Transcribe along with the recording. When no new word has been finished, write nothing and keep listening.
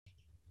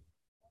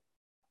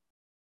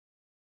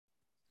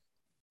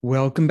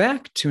Welcome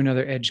back to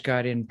another Edge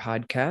God In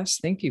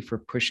podcast. Thank you for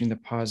pushing the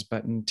pause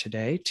button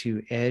today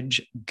to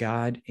edge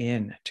God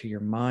in to your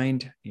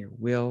mind, your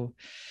will,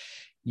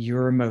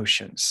 your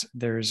emotions.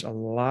 There's a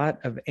lot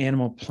of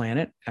Animal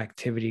Planet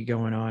activity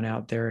going on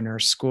out there in our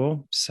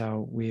school.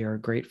 So we are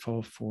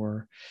grateful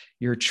for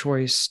your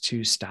choice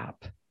to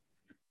stop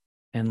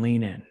and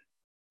lean in.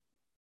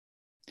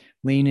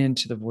 Lean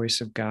into the voice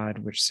of God,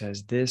 which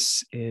says,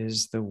 "This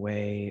is the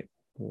way,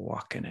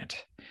 walk in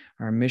it."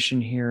 Our mission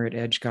here at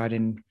Edge God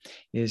In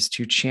is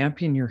to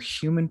champion your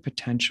human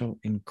potential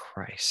in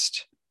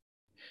Christ.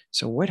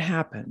 So, what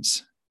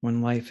happens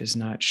when life is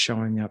not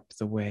showing up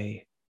the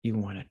way you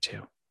want it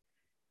to?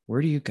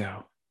 Where do you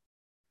go?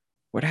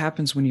 What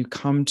happens when you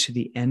come to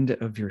the end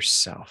of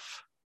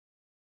yourself?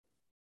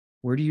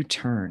 Where do you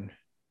turn?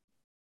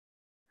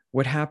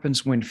 What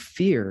happens when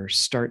fear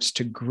starts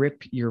to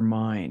grip your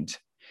mind?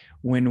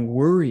 When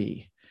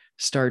worry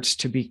starts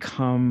to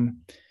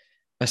become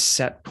a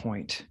set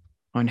point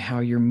on how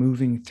you're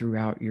moving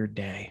throughout your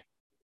day?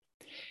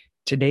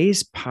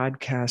 Today's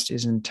podcast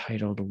is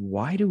entitled,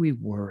 "Why Do We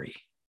Worry?"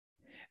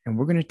 And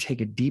we're going to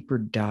take a deeper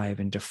dive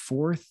into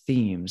 4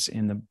 themes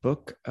in the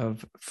book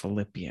of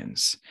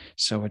Philippians.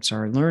 So it's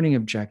our learning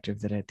objective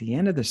that at the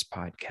end of this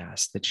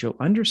podcast, that you'll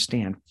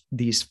understand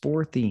these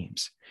 4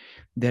 themes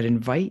that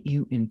invite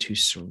you into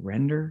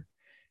surrender,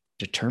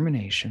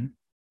 determination,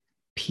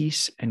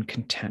 peace, and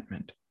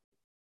contentment,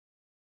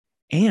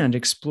 and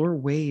explore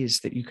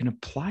ways that you can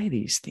apply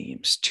these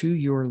themes to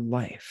your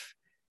life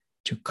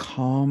to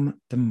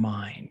calm the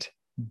mind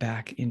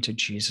back into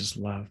Jesus'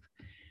 love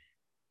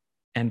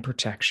and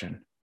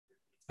protection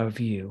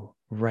of you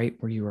right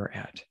where you are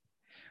at.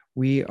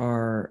 We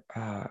are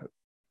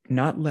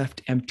not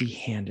left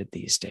empty-handed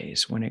these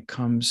days when it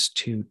comes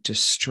to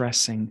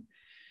distressing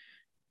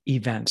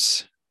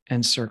events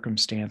and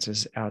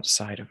circumstances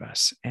outside of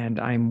us. And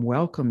I'm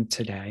welcomed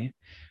today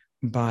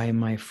by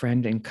my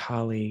friend and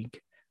colleague,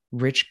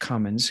 Rich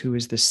Cummins, who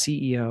is the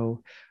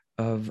CEO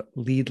of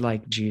Lead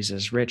Like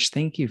Jesus. Rich,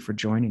 thank you for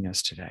joining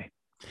us today.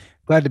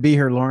 Glad to be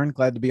here, Lauren.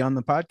 Glad to be on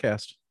the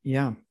podcast.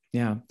 Yeah.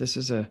 This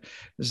is a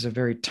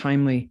very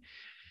timely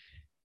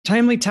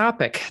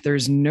topic.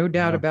 There's no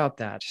doubt about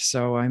that.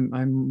 So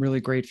I'm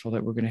really grateful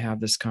that we're going to have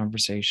this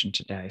conversation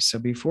today. So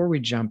before we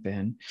jump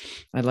in,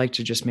 I'd like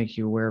to just make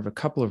you aware of a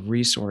couple of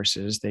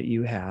resources that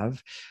you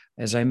have.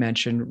 As I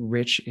mentioned,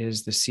 Rich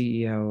is the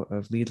CEO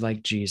of Lead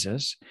Like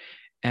Jesus.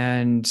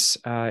 And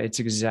it's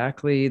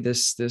exactly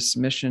this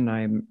mission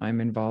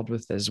I'm involved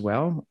with as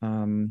well,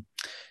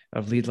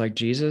 of Lead Like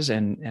Jesus,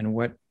 and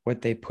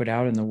what they put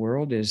out in the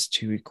world is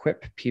to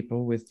equip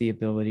people with the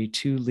ability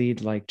to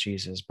lead like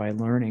Jesus by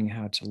learning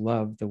how to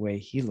love the way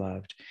he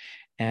loved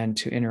and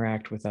to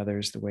interact with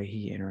others the way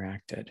he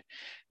interacted.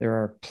 There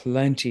are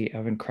plenty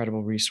of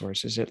incredible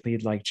resources at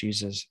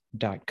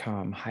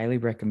leadlikejesus.com. Highly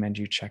recommend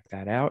you check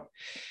that out.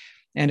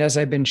 And as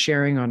I've been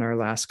sharing on our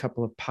last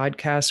couple of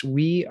podcasts,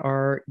 we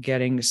are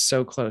getting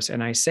so close.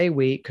 And I say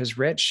we because,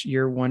 Rich,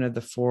 you're one of the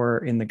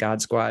 4 in the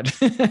God Squad.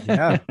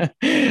 Yeah,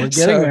 we're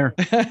getting there.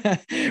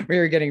 We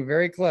are getting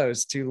very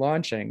close to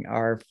launching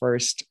our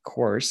first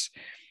course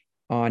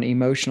on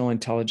emotional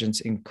intelligence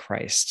in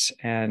Christ.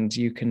 And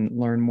you can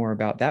learn more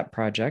about that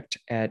project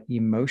at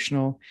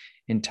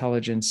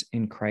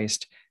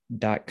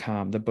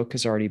emotionalintelligenceinchrist.com. The book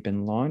has already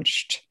been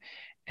launched.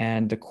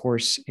 And the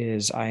course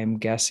is, I am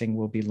guessing,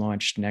 will be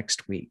launched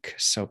next week.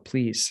 So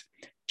please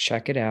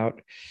check it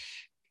out.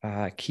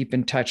 Keep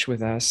in touch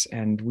with us,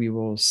 and we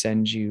will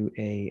send you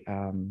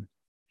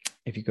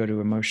if you go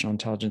to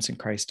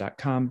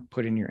emotionalintelligenceinchrist.com,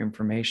 put in your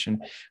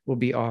information, we'll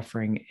be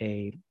offering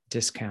a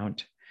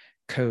discount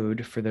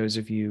code for those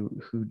of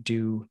you who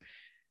do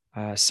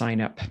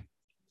sign up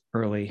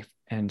early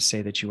and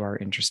say that you are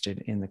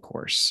interested in the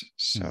course.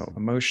 So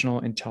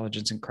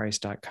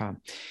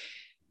emotionalintelligenceinchrist.com.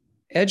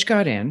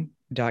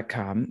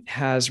 EdgeGodIn.com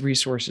has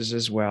resources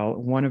as well,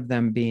 one of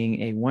them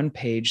being a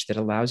 1-page that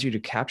allows you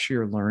to capture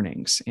your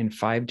learnings in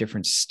 5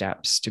 different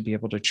steps to be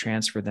able to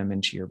transfer them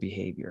into your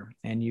behavior.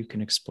 And you can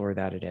explore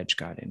that at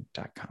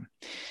EdgeGodIn.com.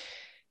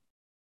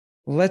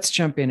 Let's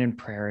jump in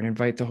prayer and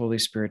invite the Holy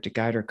Spirit to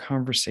guide our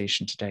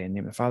conversation today in the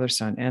name of the Father,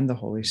 Son, and the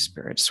Holy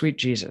Spirit. Sweet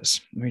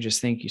Jesus, we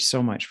just thank you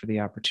so much for the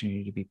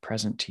opportunity to be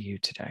present to you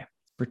today,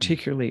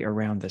 particularly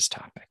around this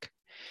topic.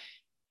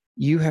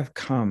 You have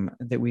come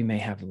that we may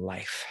have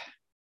life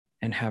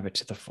and have it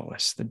to the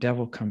fullest. The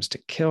devil comes to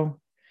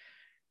kill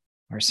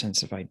our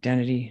sense of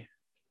identity,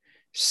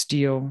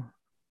 steal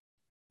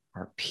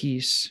our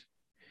peace,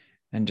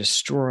 and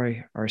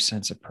destroy our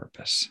sense of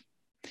purpose.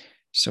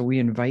 So we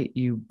invite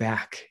you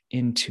back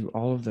into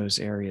all of those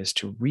areas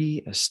to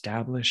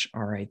reestablish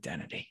our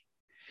identity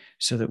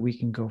so that we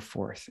can go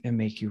forth and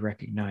make you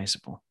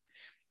recognizable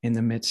in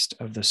the midst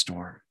of the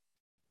storm,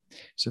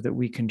 so that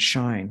we can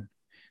shine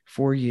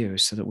for you,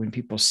 so that when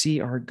people see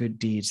our good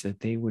deeds,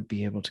 that they would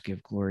be able to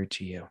give glory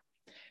to you.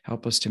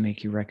 Help us to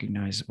make you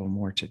recognizable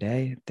more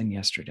today than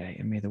yesterday.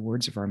 And may the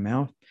words of our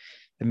mouth,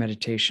 the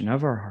meditation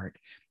of our heart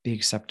be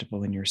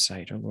acceptable in your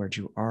sight. Oh Lord,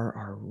 you are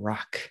our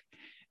rock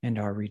and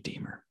our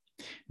Redeemer.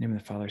 In the name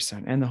of the Father,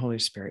 Son, and the Holy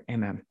Spirit.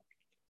 Amen.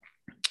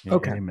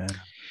 Okay. Amen.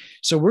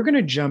 So we're going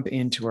to jump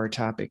into our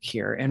topic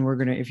here. And we're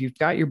going to, if you've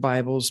got your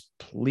Bibles,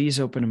 please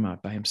open them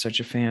up. I am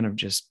such a fan of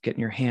just getting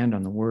your hand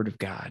on the Word of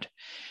God.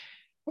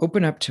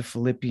 Open up to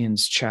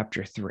Philippians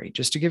chapter 3.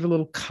 Just to give a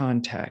little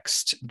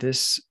context,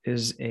 this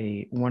is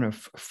one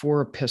of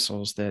 4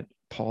 epistles that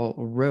Paul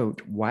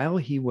wrote while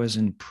he was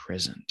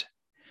imprisoned.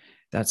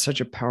 That's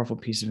such a powerful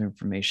piece of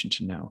information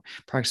to know.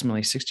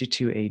 Approximately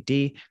 62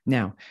 AD.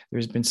 Now,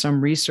 there's been some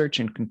research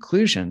and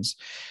conclusions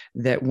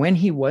that when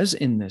he was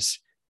in this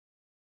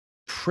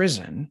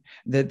prison,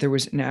 that there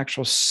was an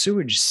actual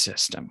sewage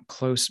system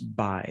close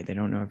by. They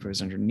don't know if it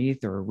was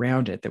underneath or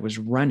around it that was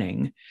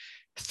running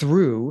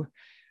through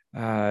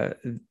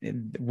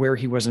where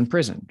he was in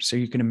prison. So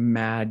you can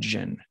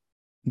imagine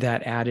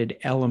that added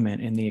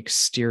element in the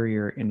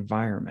exterior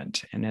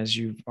environment. And as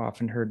you've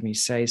often heard me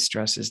say,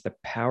 stress is the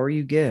power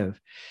you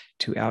give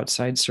to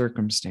outside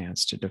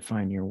circumstance to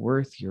define your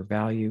worth, your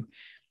value,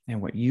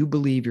 and what you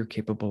believe you're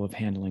capable of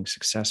handling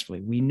successfully.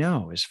 We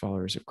know as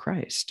followers of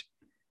Christ,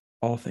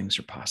 all things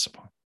are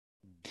possible.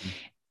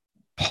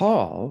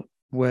 Paul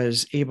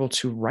was able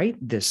to write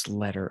this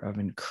letter of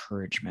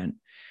encouragement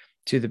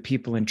to the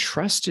people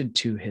entrusted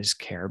to his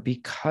care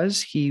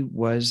because he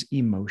was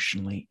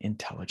emotionally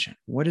intelligent.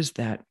 What does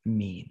that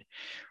mean?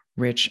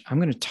 Rich, I'm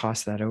going to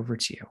toss that over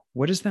to you.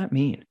 What does that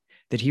mean,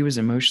 that he was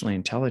emotionally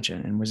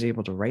intelligent and was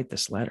able to write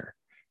this letter?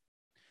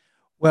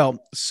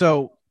 Well,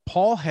 so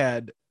Paul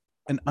had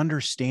an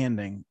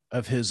understanding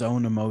of his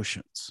own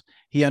emotions.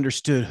 He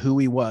understood who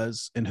he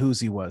was and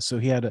whose he was. So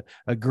he had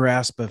a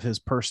grasp of his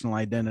personal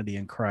identity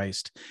in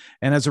Christ.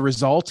 And as a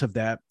result of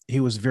that, he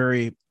was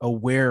very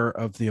aware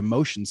of the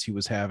emotions he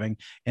was having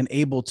and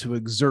able to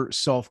exert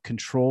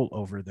self-control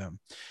over them.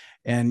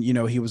 And,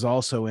 he was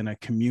also in a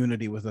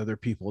community with other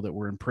people that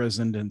were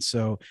imprisoned. And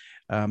so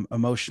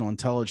emotional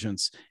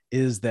intelligence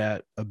is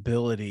that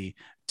ability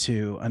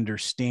to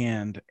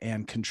understand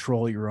and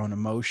control your own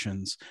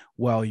emotions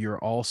while you're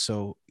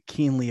also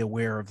keenly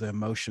aware of the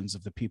emotions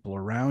of the people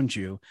around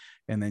you.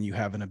 And then you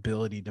have an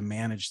ability to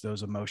manage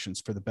those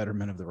emotions for the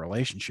betterment of the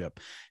relationship.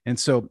 And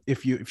so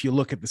if you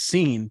look at the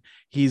scene,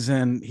 he's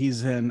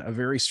in a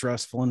very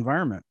stressful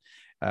environment.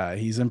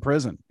 He's in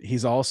prison.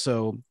 He's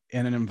also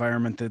in an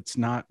environment that's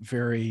not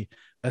very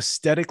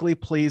aesthetically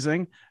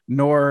pleasing,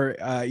 nor,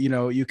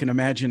 you can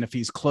imagine if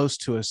he's close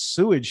to a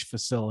sewage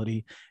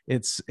facility,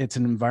 it's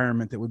an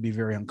environment that would be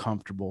very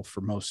uncomfortable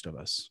for most of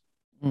us.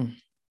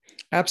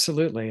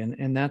 Absolutely.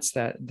 And that's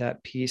that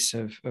piece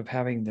of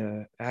having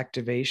the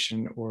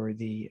activation or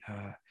the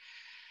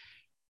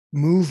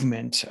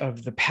movement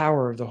of the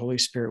power of the Holy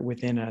Spirit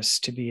within us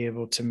to be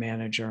able to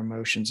manage our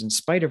emotions in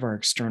spite of our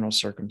external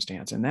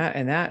circumstance. And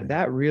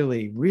that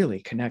really, really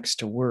connects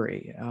to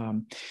worry.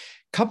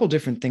 Couple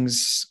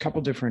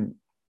different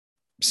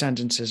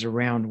sentences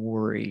around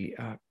worry.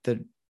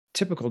 The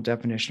typical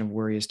definition of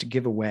worry is to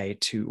give away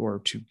to, or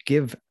to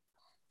give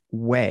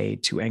way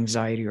to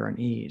anxiety or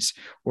unease,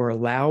 or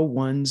allow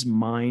one's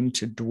mind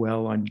to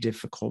dwell on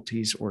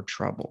difficulties or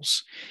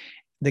troubles.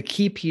 The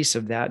key piece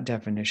of that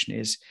definition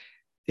is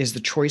the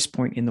choice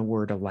point in the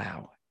word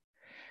allow,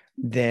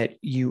 that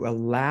you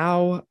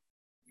allow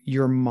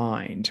your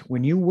mind.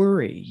 When you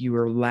worry, you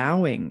are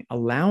allowing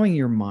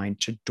your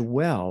mind to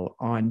dwell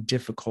on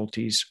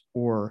difficulties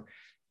or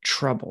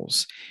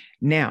troubles.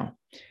 Now,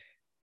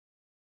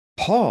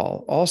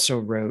 Paul also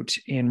wrote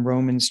in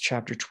Romans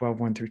chapter 12,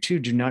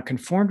 1-2, do not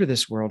conform to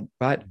this world,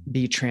 but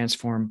be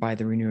transformed by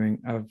the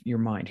renewing of your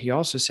mind. He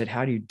also said,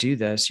 how do you do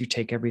this? You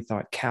take every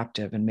thought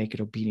captive and make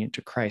it obedient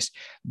to Christ.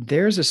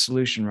 There's a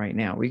solution right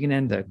now. We can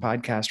end the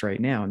podcast right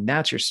now, and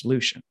that's your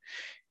solution.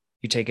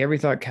 You take every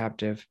thought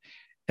captive,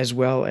 as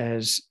well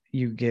as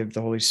you give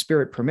the Holy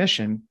Spirit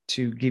permission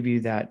to give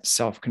you that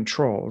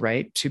self-control,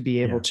 right? To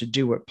be able to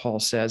do what Paul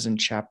says in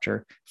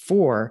chapter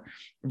 4,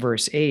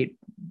 verse 8,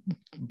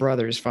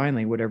 brothers,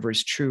 finally, whatever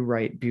is true,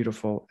 right,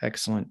 beautiful,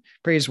 excellent,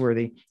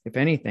 praiseworthy, if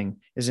anything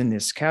is in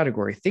this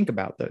category, think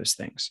about those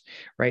things,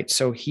 right?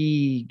 So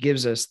he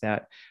gives us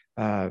that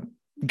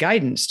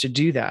guidance to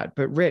do that.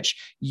 But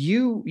Rich,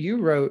 you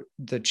wrote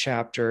the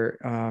chapter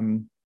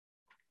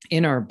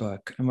in our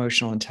book,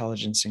 Emotional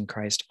Intelligence in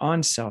Christ,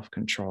 on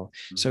self-control.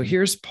 Mm-hmm. So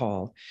here's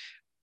Paul.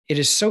 It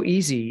is so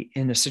easy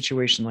in a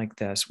situation like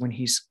this, when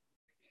he's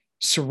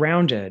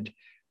surrounded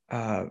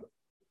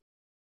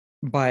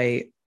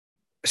by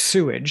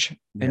sewage,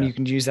 and you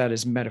can use that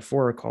as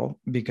metaphorical,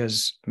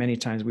 because many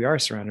times we are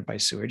surrounded by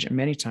sewage, and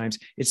many times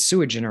it's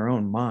sewage in our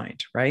own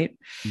mind, right?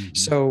 Mm-hmm.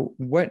 So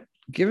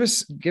give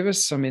us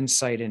some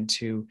insight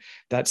into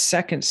that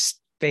second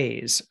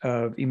phase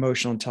of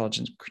emotional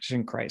intelligence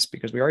in Christ,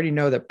 because we already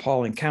know that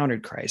Paul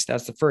encountered Christ.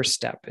 That's the first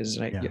step, is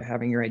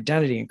having your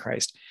identity in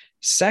Christ.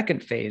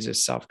 Second phase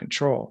is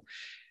self-control.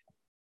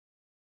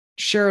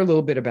 Share a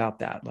little bit about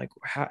that. Like,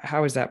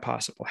 how is that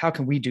possible? How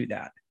can we do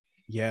that?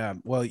 Yeah,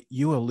 well,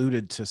 you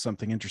alluded to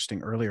something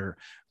interesting earlier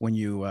when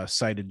you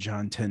cited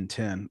John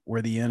 10:10,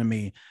 where the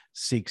enemy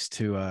seeks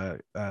to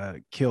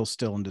kill,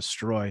 steal, and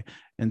destroy.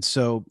 And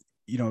so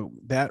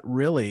that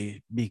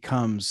really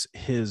becomes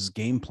his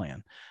game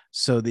plan.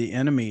 So the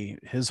enemy,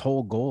 his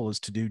whole goal is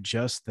to do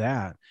just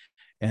that.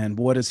 And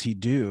what does he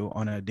do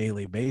on a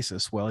daily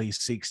basis? Well, he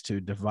seeks to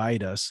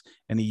divide us,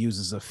 and he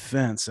uses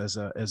offense as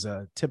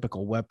a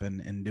typical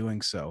weapon in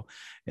doing so.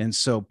 And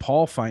so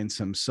Paul finds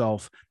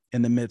himself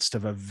in the midst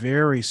of a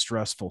very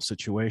stressful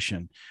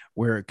situation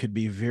where it could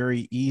be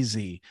very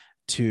easy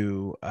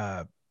to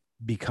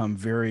become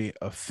very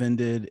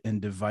offended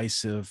and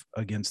divisive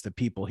against the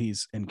people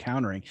he's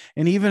encountering.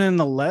 And even in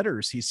the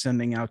letters he's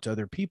sending out to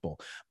other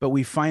people. But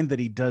we find that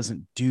he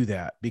doesn't do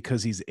that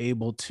because he's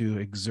able to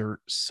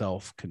exert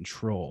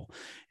self-control.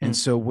 And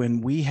so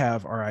when we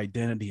have our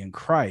identity in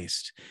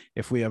Christ,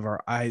 if we have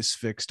our eyes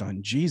fixed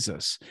on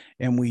Jesus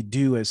and we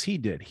do as he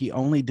did, he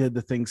only did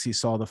the things he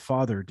saw the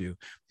Father do.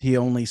 He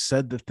only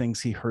said the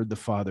things he heard the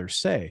Father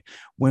say.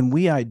 When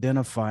we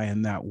identify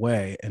in that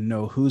way and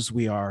know whose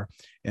we are,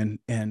 and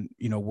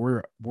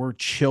we're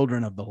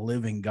children of the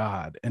living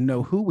God and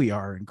know who we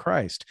are in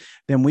Christ,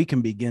 then we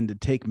can begin to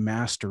take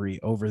mastery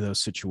over those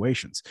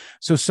situations.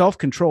 So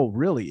self-control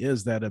really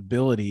is that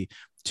ability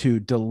to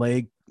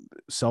delay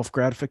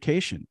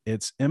self-gratification.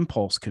 It's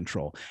impulse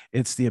control.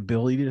 It's the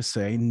ability to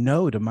say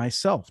no to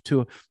myself,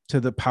 to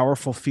the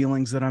powerful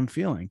feelings that I'm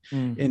feeling.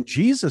 And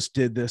Jesus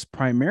did this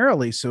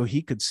primarily so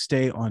he could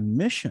stay on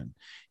mission.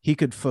 He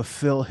could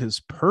fulfill his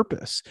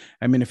purpose.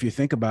 I mean, if you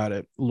think about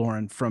it,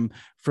 Lauren, from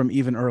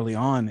even early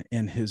on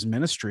in his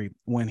ministry,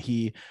 when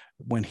he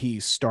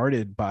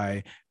started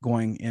by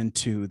going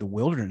into the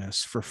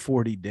wilderness for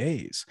 40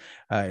 days,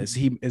 as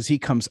he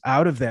comes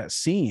out of that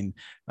scene,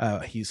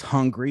 he's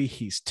hungry,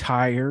 he's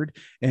tired,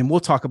 and we'll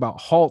talk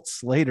about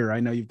halts later. I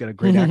know you've got a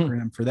great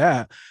acronym for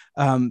that.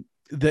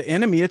 The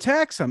enemy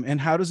attacks him. And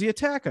how does he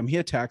attack him? He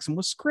attacks him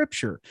with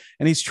scripture.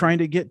 And he's trying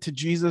to get to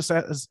Jesus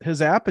as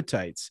his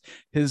appetites,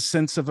 his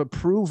sense of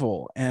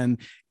approval, and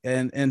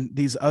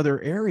these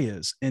other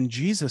areas. And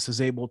Jesus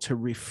is able to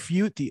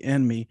refute the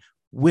enemy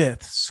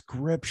with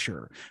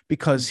scripture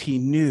because he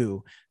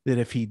knew that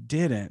if he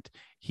didn't,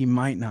 he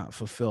might not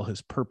fulfill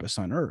his purpose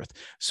on earth.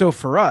 So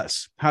for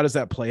us, how does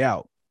that play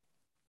out?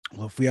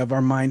 Well, if we have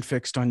our mind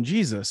fixed on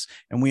Jesus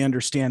and we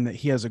understand that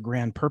he has a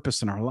grand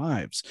purpose in our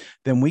lives,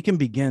 then we can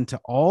begin to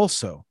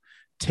also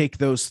take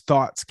those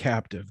thoughts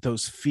captive,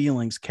 those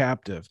feelings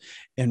captive,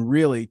 and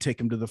really take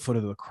them to the foot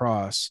of the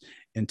cross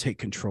and take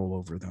control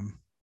over them.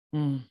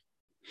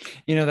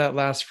 That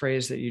last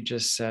phrase that you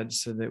just said,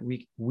 so that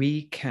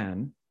we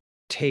can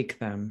take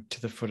them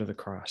to the foot of the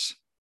cross.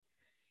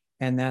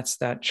 And that's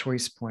that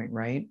choice point,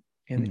 right?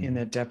 In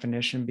that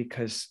definition,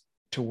 because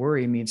to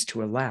worry means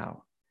to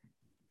allow.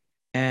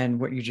 And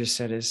what you just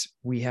said is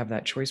we have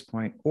that choice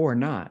point or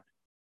not,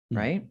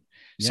 right?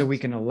 Yes. So we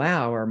can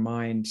allow our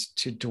minds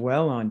to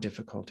dwell on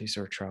difficulties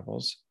or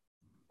troubles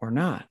or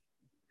not.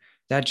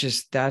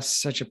 That's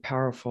such a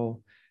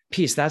powerful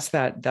piece. That's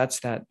our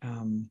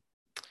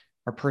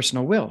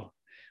personal will,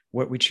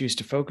 what we choose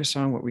to focus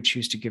on, what we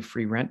choose to give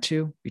free rent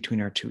to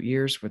between our two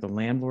ears. We're the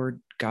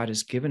landlord. God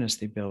has given us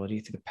the ability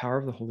through the power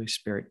of the Holy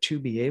Spirit to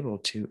be able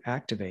to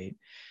activate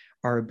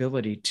our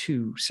ability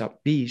to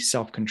be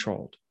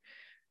self-controlled.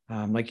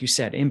 Like you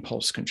said,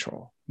 impulse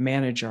control,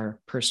 manage our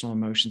personal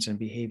emotions and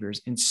behaviors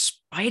in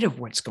spite of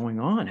what's going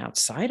on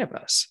outside of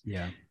us.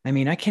 Yeah. I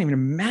mean, I can't even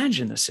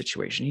imagine the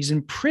situation. He's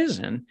in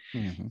prison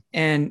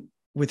and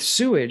with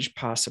sewage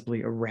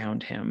possibly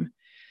around him.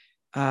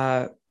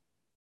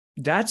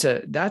 That's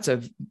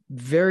a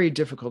very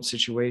difficult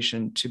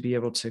situation to be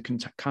able to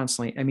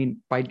constantly, I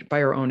mean, by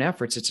our own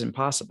efforts, it's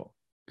impossible.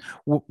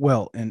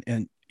 Well,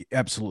 and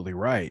absolutely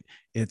right.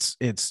 It's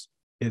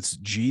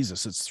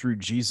Jesus. It's through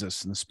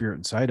Jesus and the Spirit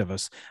inside of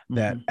us,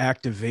 that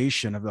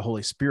activation of the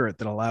Holy Spirit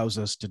that allows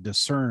us to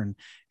discern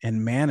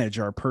and manage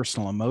our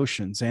personal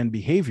emotions and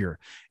behavior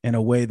in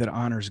a way that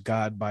honors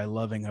God by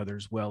loving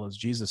others well as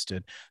Jesus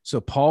did. So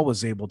Paul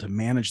was able to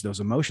manage those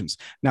emotions.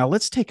 Now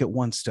let's take it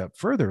one step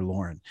further,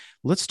 Lauren.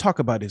 Let's talk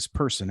about his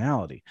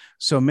personality.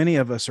 So many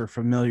of us are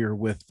familiar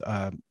with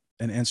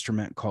an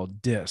instrument called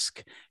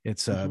DISC.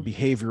 It's a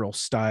behavioral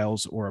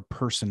styles or a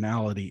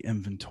personality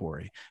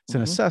inventory. It's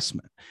an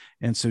assessment.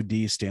 And so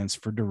D stands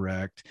for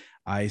direct,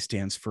 I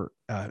stands for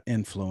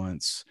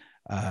influence,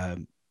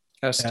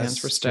 S stands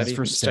for study.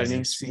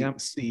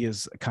 C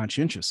is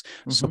conscientious.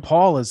 So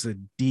Paul is a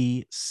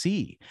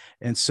DC.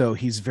 And so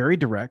he's very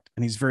direct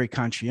and he's very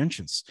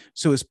conscientious.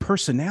 So his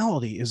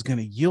personality is going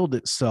to yield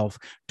itself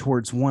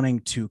towards wanting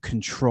to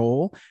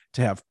control,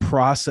 to have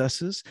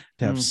processes,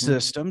 to have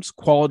systems.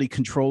 Quality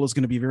control is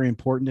going to be very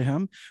important to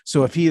him.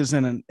 So if he is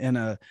in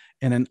an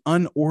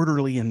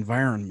unorderly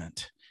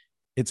environment,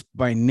 it's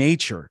by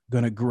nature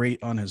going to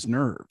grate on his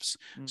nerves.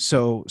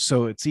 So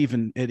it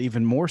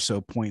even more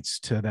so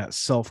points to that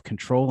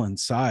self-control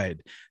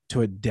inside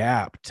to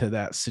adapt to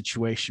that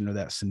situation or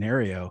that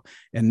scenario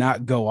and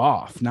not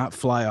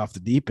fly off the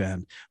deep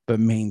end, but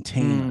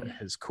maintain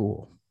his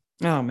cool.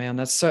 Oh man,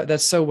 that's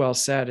so well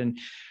said. And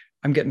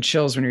I'm getting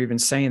chills when you're even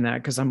saying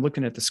that, because I'm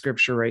looking at the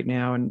scripture right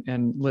now.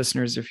 And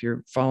listeners, if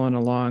you're following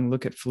along,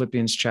 look at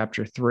Philippians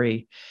chapter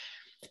 3.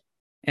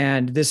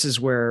 And this is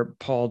where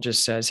Paul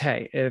just says,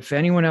 hey, if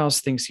anyone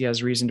else thinks he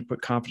has reason to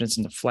put confidence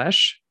in the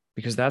flesh,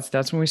 because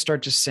that's when we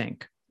start to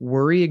sink.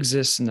 Worry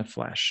exists in the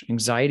flesh.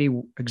 Anxiety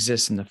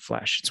exists in the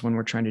flesh. It's when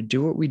we're trying to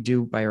do what we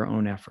do by our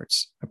own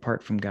efforts,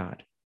 apart from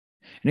God.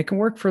 And it can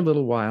work for a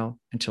little while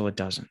until it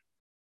doesn't.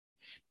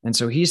 And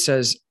so he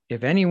says,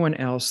 if anyone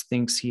else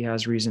thinks he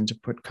has reason to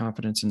put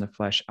confidence in the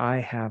flesh, I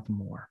have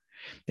more.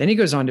 Then he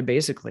goes on to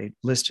basically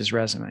list his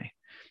resume.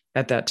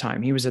 At that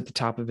time, he was at the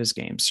top of his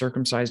game,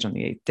 circumcised on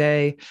the 8th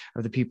day,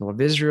 of the people of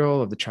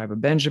Israel, of the tribe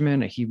of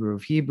Benjamin, a Hebrew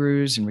of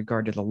Hebrews, in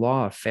regard to the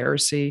law, a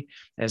Pharisee.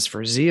 As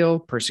for zeal,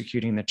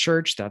 persecuting the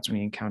church, that's when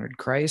he encountered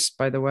Christ,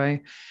 by the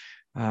way,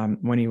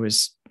 when he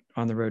was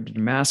on the road to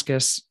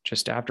Damascus,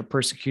 just after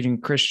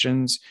persecuting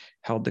Christians,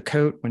 held the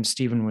coat when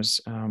Stephen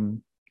was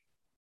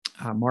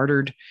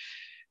martyred.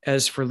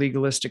 As for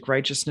legalistic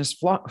righteousness,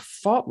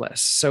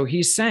 faultless. So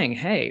he's saying,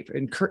 hey,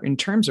 in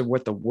terms of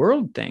what the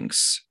world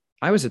thinks,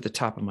 I was at the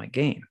top of my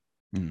game.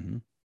 Mm-hmm.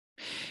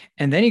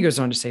 And then he goes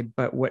on to say,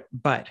 but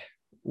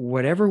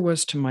whatever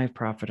was to my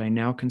profit, I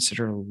now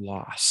consider a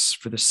loss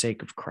for the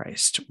sake of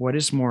Christ. What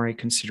is more, I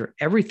consider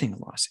everything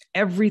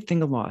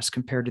a loss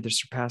compared to the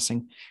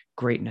surpassing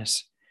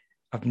greatness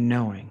of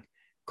knowing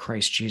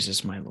Christ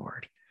Jesus, my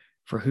Lord,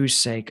 for whose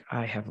sake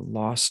I have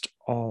lost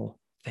all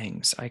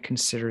things. I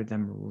consider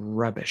them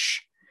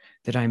rubbish,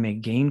 that I may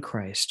gain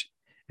Christ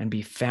and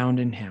be found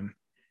in him,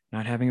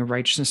 not having a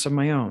righteousness of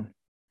my own,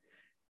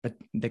 but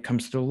that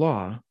comes through the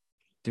law,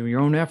 through your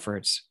own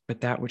efforts,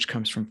 but that which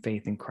comes from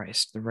faith in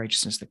Christ, the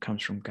righteousness that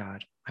comes from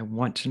God. I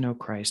want to know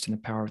Christ and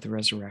the power of the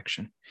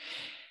resurrection.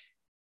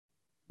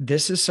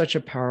 This is such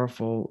a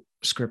powerful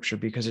scripture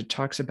because it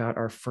talks about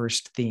our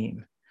first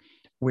theme,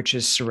 which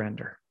is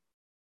surrender.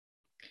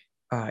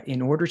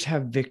 In order to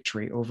have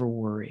victory over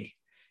worry,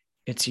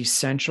 it's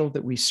essential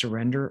that we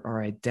surrender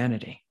our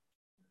identity,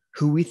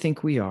 who we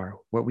think we are,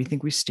 what we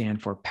think we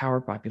stand for,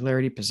 power,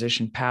 popularity,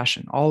 position,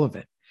 passion, all of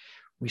it.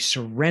 We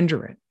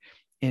surrender it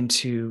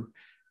into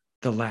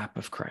the lap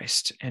of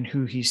Christ and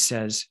who he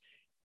says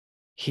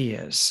he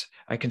is.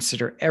 I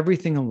consider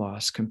everything a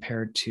loss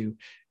compared to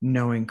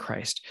knowing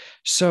Christ.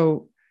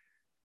 So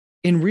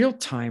in real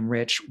time,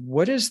 Rich,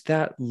 what does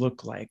that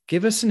look like?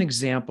 Give us an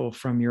example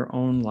from your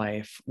own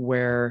life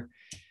where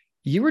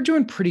you were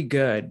doing pretty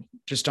good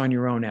just on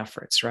your own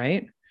efforts,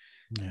 right?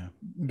 Yeah.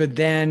 But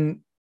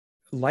then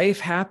life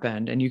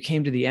happened and you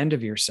came to the end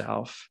of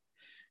yourself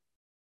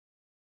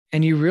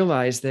and you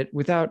realized that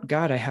without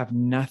God, I have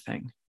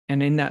nothing.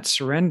 And in that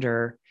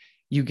surrender,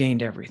 you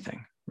gained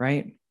everything,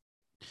 right?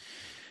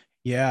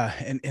 Yeah.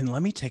 And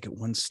let me take it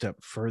one step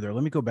further.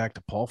 Let me go back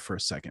to Paul for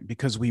a second,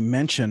 because we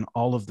mention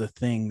all of the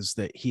things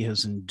that he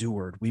has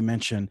endured. We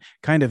mention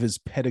kind of his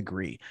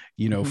pedigree,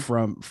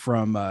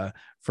 from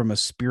a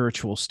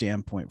spiritual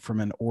standpoint, from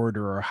an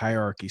order or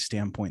hierarchy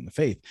standpoint in the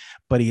faith,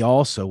 but he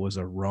also was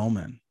a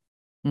Roman.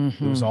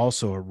 He was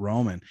also a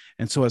Roman.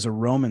 And so as a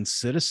Roman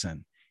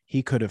citizen,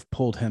 he could have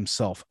pulled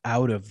himself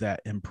out of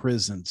that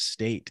imprisoned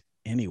state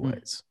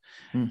anyways.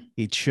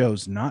 He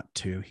chose not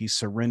to. He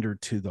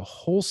surrendered to the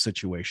whole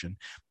situation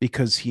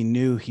because he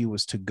knew he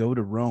was to go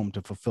to Rome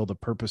to fulfill the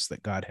purpose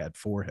that God had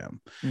for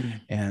him.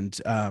 And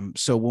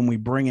so when we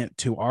bring it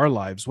to our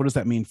lives, what does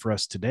that mean for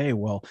us today?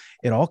 Well,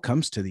 it all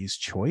comes to these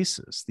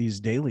choices, these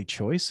daily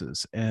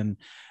choices. And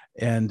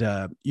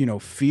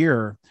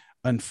fear,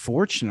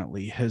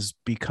 unfortunately, has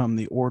become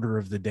the order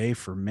of the day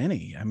for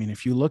many. I mean,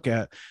 if you look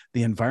at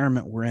the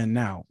environment we're in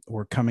now,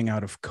 we're coming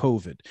out of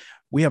COVID.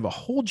 We have a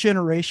whole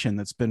generation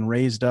that's been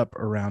raised up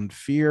around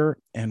fear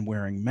and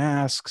wearing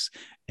masks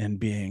and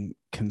being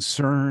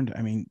concerned.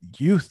 I mean,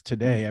 youth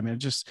today, I mean,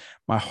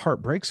 my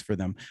heart breaks for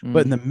them.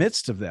 But in the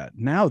midst of that,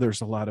 now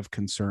there's a lot of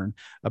concern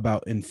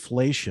about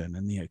inflation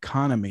and the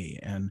economy,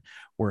 and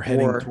we're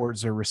heading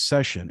towards a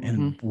recession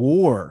and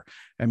war.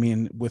 I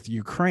mean, with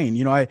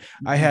Ukraine, I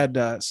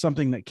had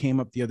something that came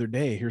up the other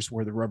day. Here's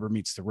where the rubber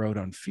meets the road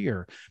on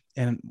fear.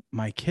 And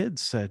my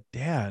kids said,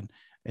 Dad,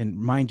 and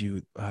mind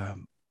you,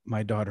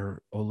 my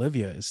daughter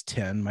Olivia is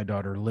 10. My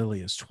daughter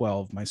Lily is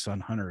 12. My son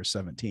Hunter is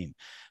 17.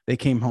 They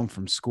came home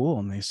from school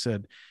and they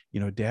said,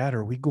 Dad,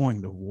 are we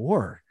going to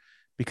war?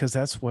 Because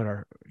that's what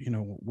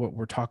what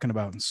we're talking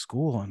about in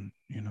school. And,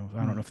 I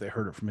don't know if they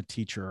heard it from a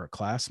teacher or a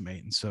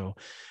classmate. And so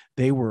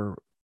they were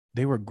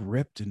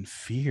gripped in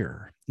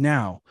fear.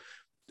 Now,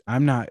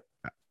 I'm not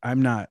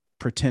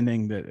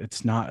pretending that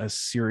it's not a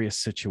serious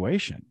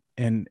situation.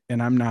 And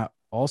I'm not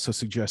also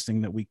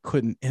suggesting that we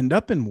couldn't end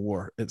up in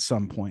war at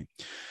some point.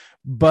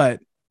 But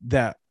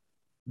that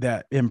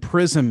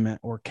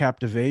imprisonment or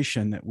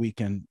captivation that we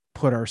can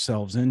put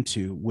ourselves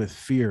into with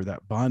fear,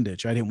 that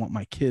bondage, I didn't want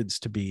my kids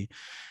to be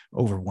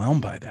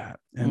overwhelmed by that.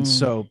 And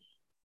so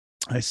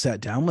I sat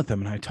down with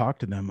them and I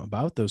talked to them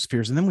about those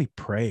fears. And then we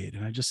prayed.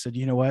 And I just said,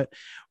 you know what?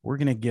 We're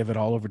going to give it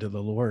all over to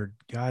the Lord.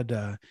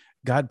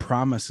 God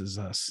promises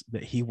us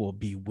that he will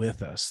be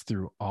with us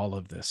through all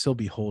of this. He'll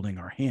be holding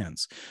our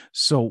hands.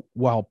 So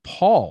while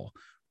Paul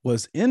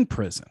was in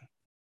prison,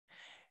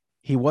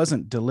 he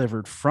wasn't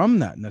delivered from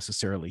that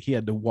necessarily. He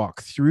had to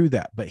walk through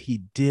that, but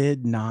he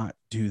did not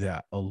do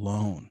that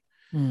alone.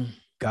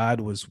 God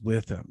was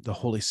with him. The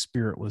Holy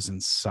Spirit was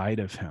inside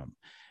of him.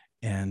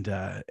 And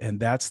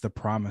that's the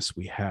promise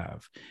we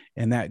have.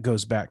 And that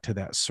goes back to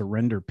that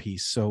surrender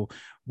piece. So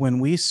when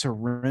we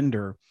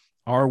surrender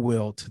our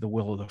will to the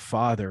will of the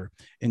Father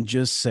and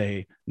just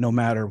say, no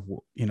matter,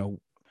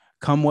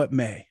 come what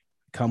may,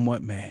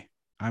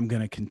 I'm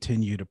going to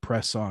continue to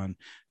press on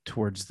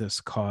towards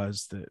this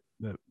cause that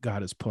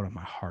God has put on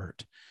my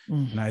heart.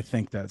 And I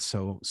think that's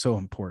so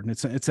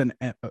important. It's a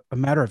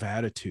matter of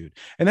attitude.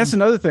 And that's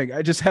another thing.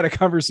 I just had a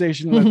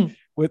conversation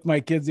with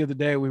my kids the other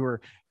day. We were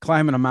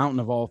climbing a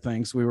mountain of all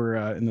things. We were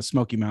in the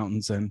Smoky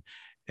Mountains, and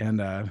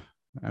I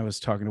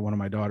was talking to one of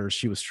my daughters.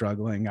 She was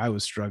struggling. I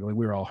was struggling.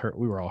 We were all hurt.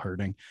 We were all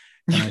hurting.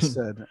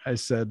 And I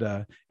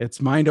said,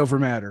 it's mind over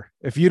matter.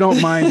 If you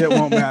don't mind, it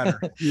won't matter,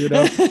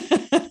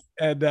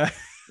 And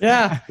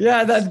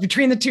yeah, that's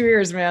between the two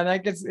ears, man.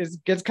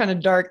 That gets kind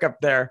of dark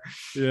up there.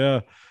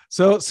 Yeah.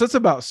 So it's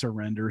about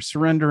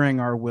surrendering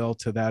our will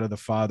to that of the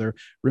Father,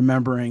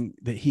 remembering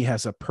that he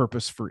has a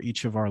purpose for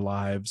each of our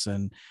lives,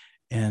 and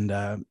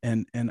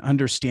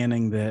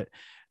understanding that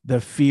the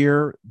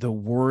fear, the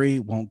worry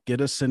won't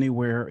get us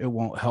anywhere. It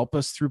won't help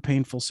us through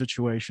painful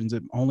situations.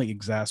 It only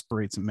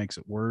exasperates and makes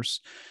it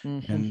worse.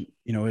 And,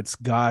 it's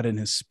God and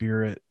his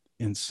Spirit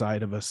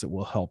inside of us that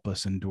will help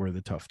us endure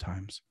the tough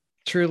times.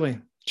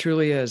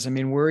 Truly is. I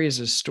mean, worry is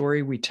a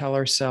story we tell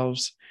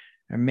ourselves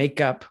or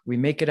we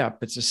make it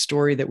up. It's a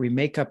story that we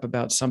make up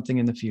about something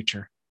in the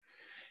future.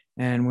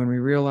 And when we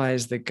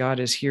realize that God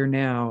is here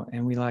now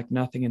and we lack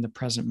nothing in the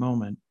present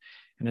moment,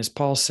 and as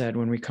Paul said,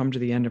 when we come to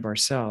the end of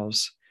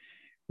ourselves,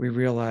 we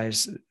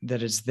realize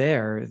that it's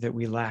there that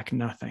we lack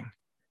nothing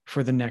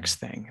for the next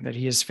thing, that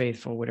he is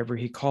faithful, whatever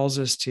he calls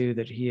us to,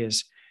 that he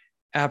is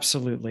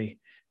absolutely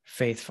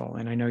faithful.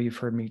 And I know you've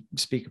heard me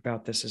speak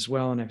about this as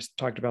well, and I've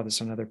talked about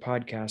this on other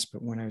podcasts,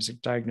 but when I was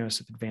diagnosed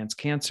with advanced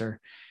cancer,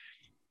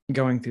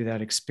 going through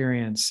that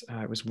experience,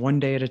 it was one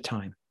day at a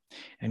time.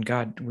 And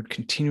God would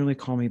continually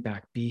call me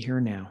back, be here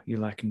now. You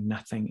lack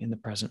nothing in the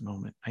present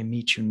moment. I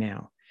meet you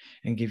now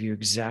and give you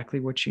exactly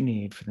what you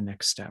need for the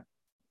next step.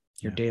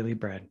 Your daily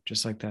bread,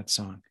 just like that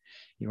song.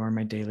 You are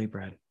my daily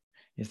bread.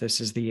 If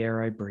this is the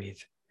air I breathe.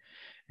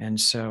 And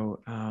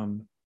so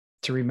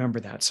to remember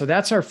that. So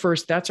that's our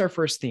first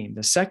theme.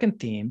 The second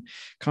theme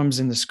comes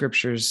in the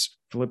scriptures,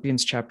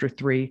 Philippians chapter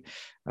 3,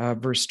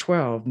 verse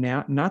 12.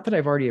 Now, not that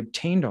I've already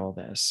obtained all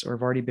this or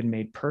have already been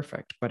made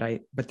perfect,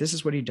 but this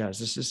is what he does.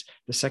 This is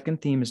the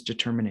second theme is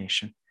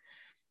determination.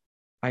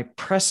 I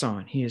press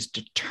on. He is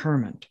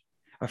determined.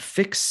 A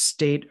fixed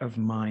state of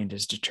mind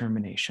is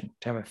determination.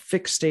 To have a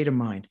fixed state of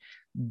mind.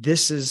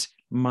 This is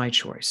my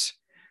choice.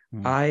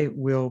 I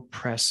will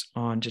press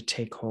on to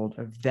take hold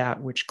of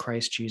that which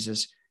Christ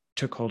Jesus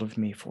took hold of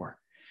me for.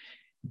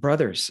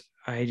 Brothers,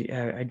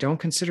 I don't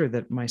consider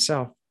that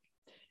myself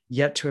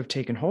yet to have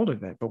taken hold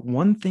of it, but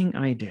one thing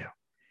I do,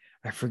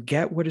 I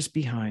forget what is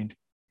behind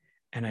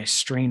and I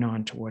strain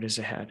on to what is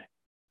ahead.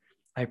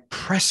 I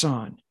press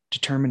on,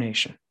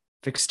 determination,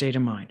 fixed state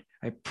of mind.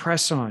 I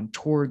press on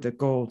toward the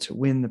goal to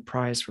win the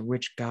prize for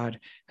which God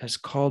has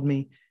called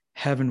me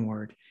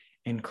heavenward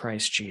in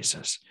Christ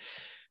Jesus.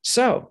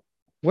 So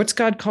what's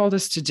God called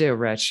us to do,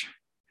 Rich?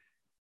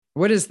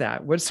 What is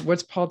that?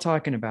 What's Paul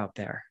talking about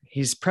there?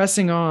 He's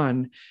pressing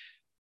on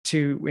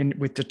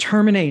with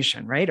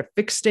determination, right? A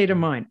fixed state of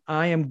mind.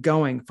 I am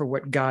going for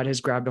what God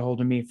has grabbed a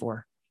hold of me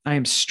for. I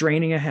am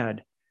straining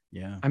ahead.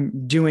 Yeah.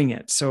 I'm doing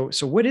it. So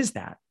what is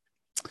that?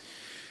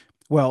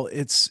 Well,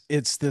 it's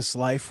this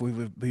life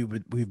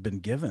we've been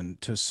given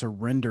to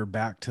surrender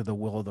back to the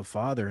will of the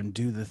Father and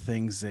do the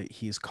things that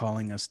he's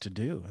calling us to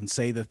do and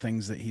say the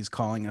things that he's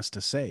calling us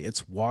to say.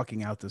 It's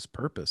walking out this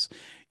purpose.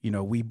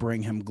 We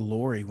bring him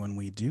glory when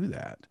we do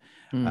that.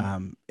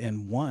 And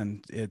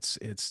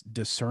it's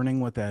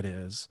discerning what that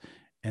is,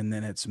 and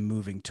then it's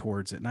moving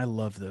towards it. And I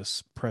love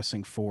this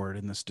pressing forward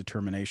and this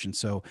determination.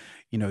 So,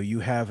 you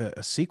have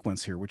a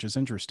sequence here, which is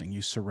interesting.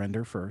 You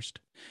surrender first,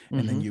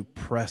 and then you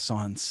press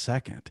on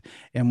second.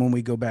 And when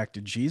we go back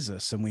to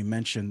Jesus and we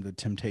mentioned the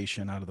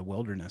temptation out of the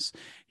wilderness,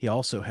 he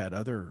also had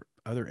other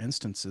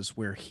instances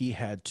where he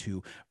had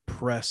to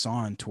press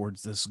on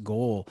towards this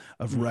goal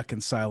of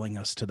reconciling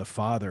us to the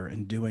Father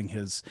and doing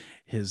his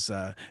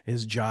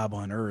job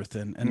on earth.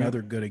 And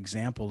another good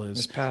example is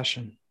his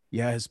passion.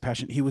 Yeah, his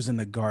passion. He was in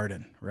the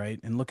garden, right?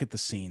 And look at the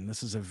scene.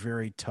 This is a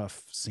very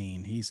tough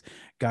scene. He's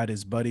got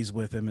his buddies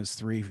with him, his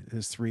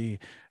three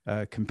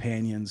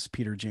companions,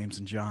 Peter, James,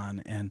 and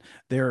John, and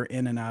they're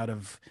in and out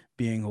of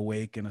being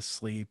awake and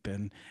asleep.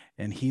 And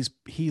he's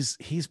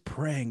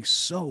praying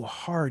so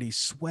hard. He's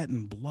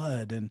sweating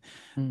blood. And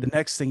the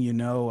next thing you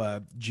know,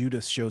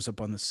 Judas shows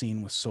up on the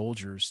scene with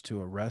soldiers to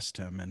arrest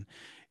him.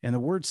 And the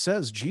word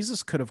says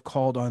Jesus could have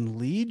called on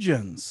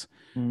legions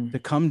to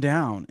come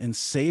down and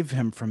save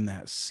him from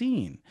that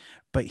scene.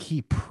 But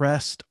he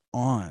pressed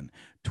on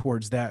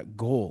towards that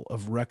goal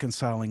of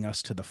reconciling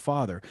us to the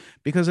Father.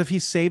 Because if he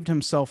saved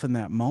himself in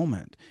that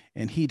moment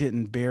and he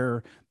didn't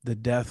bear the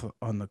death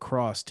on the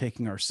cross,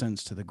 taking our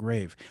sins to the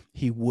grave,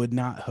 he would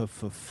not have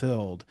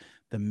fulfilled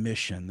the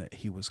mission that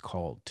he was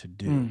called to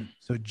do.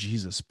 So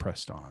Jesus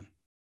pressed on.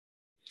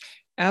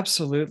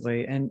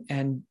 Absolutely.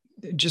 And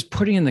just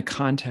putting in the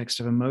context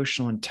of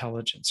emotional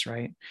intelligence,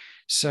 right?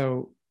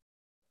 So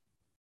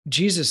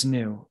Jesus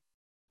knew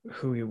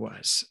who he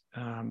was.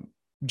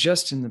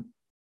 Just in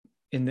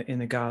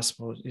the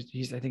gospel,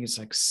 I think it's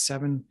like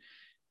 7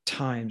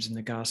 times in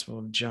the Gospel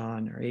of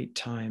John, or 8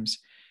 times,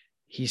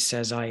 he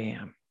says, I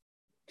am.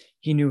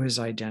 He knew his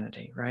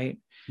identity, right?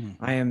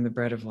 Mm-hmm. I am the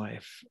bread of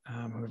life.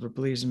 Whoever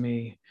believes in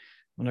me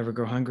will never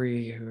go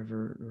hungry.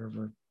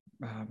 Whoever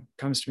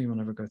comes to me will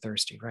never go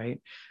thirsty,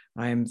 right?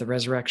 I am the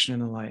resurrection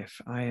and the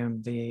life. I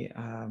am the,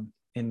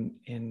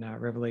 in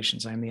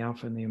Revelations, I am the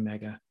Alpha and the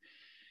Omega.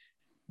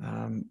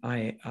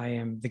 I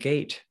am the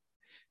gate.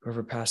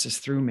 Whoever passes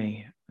through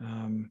me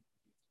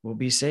will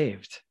be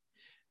saved.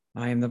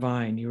 I am the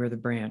vine, you are the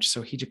branch.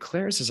 So he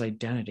declares his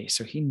identity.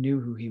 So he knew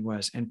who he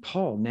was. And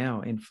Paul,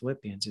 now in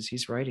Philippians, as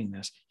he's writing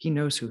this, he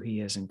knows who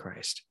he is in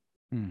Christ.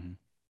 Mm-hmm.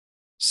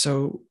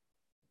 So,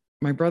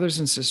 my brothers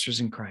and sisters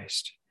in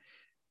Christ,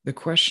 the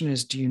question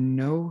is, do you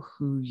know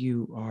who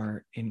you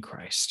are in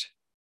Christ?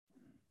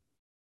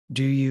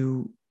 Do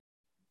you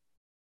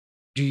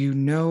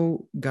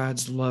know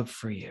God's love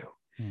for you?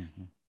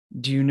 Mm-hmm.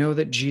 Do you know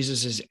that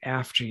Jesus is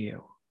after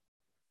you?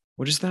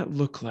 What does that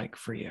look like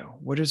for you?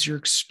 What has your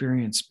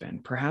experience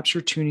been? Perhaps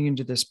you're tuning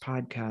into this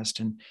podcast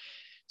and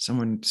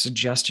someone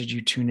suggested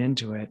you tune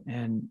into it,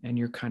 and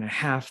you're kind of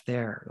half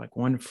there, like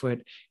 1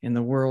 foot in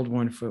the world,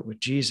 1 foot with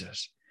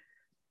Jesus.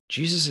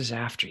 Jesus is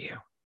after you.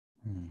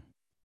 Mm-hmm.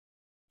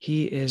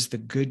 He is the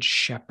good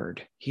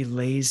shepherd. He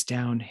lays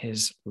down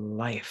his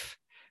life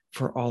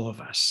for all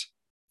of us,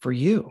 for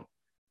you.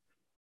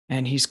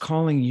 And he's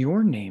calling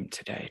your name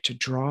today to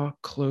draw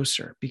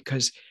closer,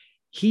 because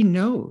he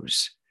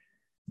knows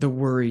the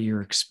worry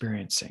you're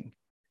experiencing.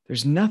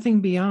 There's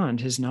nothing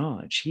beyond his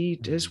knowledge. He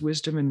is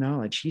wisdom and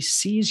knowledge. He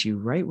sees you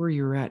right where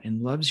you're at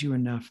and loves you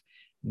enough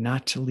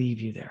not to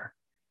leave you there.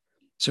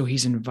 So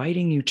he's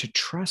inviting you to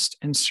trust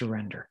and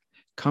surrender.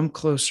 Come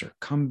closer,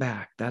 come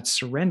back. That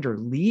surrender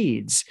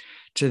leads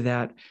to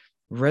that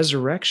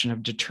resurrection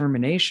of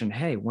determination.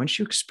 Hey, once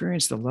you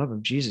experience the love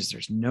of Jesus,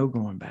 there's no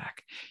going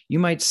back. You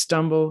might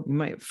stumble, you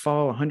might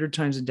fall 100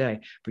 times a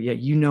day, but yet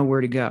you know where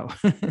to go.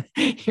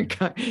 You're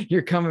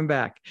coming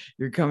back.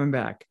 You're coming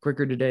back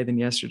quicker today than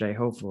yesterday,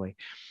 hopefully.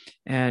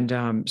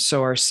 And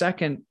so our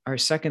second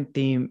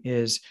theme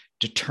is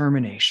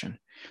determination,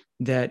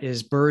 that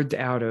is birthed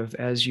out of,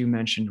 as you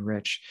mentioned,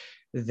 Rich,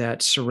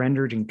 that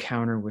surrendered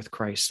encounter with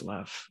Christ's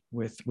love,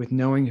 with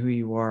knowing who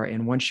you are.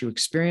 And once you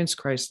experience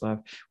Christ's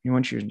love,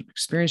 once you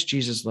experience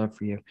Jesus' love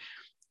for you,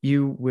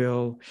 you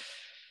will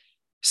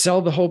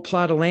sell the whole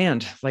plot of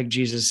land, like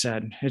Jesus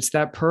said. It's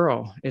that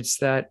pearl, it's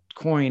that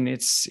coin,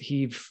 it's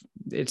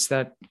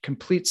that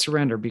complete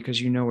surrender,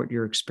 because you know what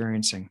you're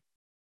experiencing.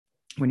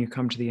 When you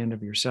come to the end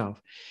of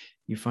yourself,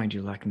 you find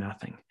you lack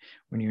nothing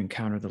when you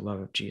encounter the love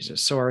of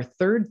Jesus. So our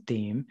third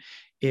theme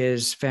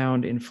is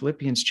found in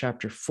Philippians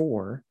chapter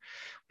 4,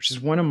 which is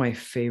one of my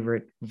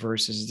favorite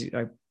verses.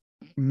 I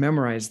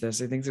memorized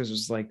this. I think this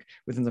was like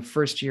within the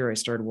first year I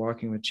started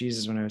walking with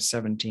Jesus, when I was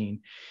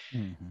 17,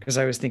 because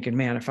I was thinking,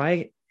 man, if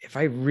I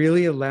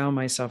really allow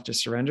myself to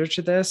surrender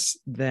to this,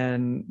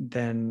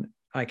 then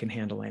I can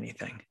handle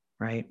anything.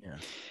 Right. Yeah.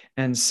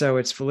 And so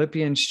it's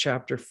Philippians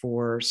chapter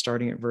 4,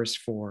 starting at verse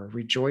 4.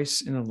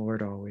 Rejoice in the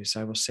Lord always.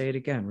 I will say it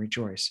again,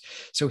 rejoice.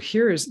 So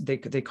here is, they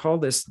call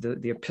this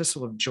the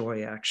epistle of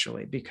joy,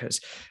 actually,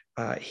 because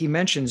he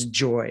mentions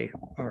joy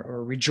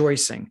or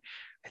rejoicing,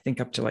 I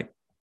think up to like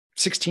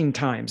 16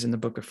 times in the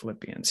book of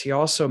Philippians. He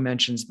also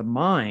mentions the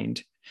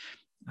mind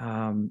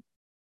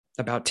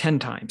about 10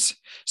 times.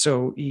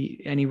 So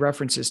any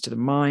references to the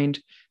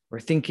mind, or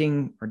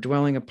thinking, or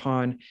dwelling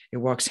upon, it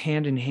walks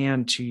hand in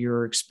hand to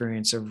your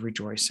experience of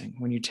rejoicing.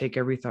 When you take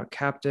every thought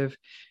captive,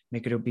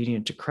 make it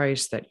obedient to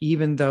Christ, that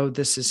even though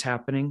this is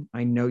happening,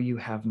 I know you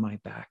have my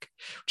back,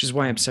 which is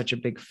why I'm such a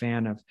big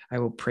fan of, I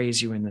will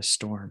praise you in this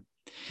storm.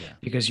 Yeah.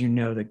 Because you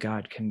know that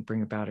God can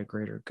bring about a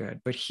greater good.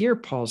 But here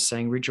Paul's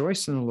saying,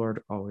 rejoice in the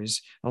Lord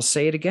always. I'll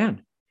say it again.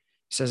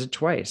 He says it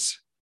twice.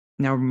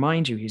 Now,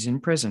 remind you, he's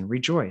in prison.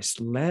 Rejoice.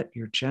 Let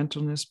your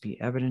gentleness be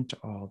evident to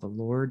all. The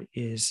Lord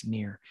is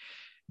near.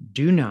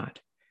 Do not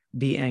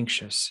be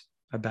anxious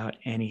about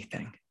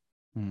anything.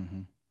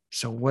 Mm-hmm.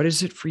 So what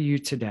is it for you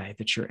today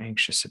that you're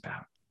anxious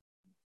about?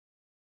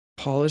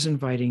 Paul is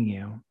inviting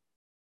you,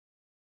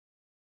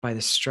 by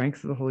the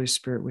strength of the Holy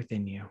Spirit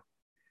within you,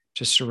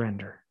 to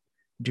surrender.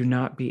 Do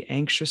not be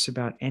anxious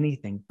about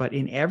anything, but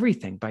in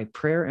everything, by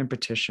prayer and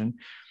petition,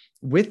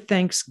 with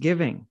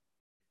thanksgiving,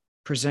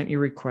 present your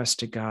request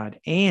to God.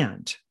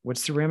 And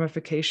what's the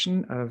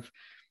ramification of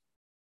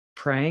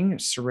praying,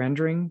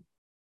 surrendering,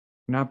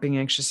 not being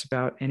anxious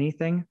about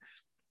anything?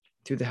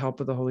 Through the help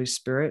of the Holy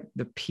Spirit,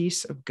 the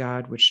peace of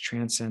God, which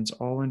transcends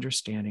all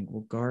understanding,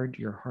 will guard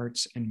your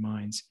hearts and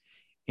minds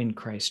in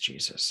Christ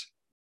Jesus.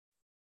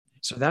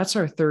 So that's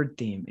our third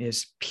theme,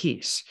 is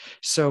peace.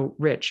 So,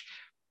 Rich,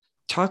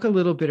 talk a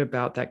little bit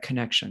about that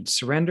connection: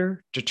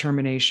 surrender,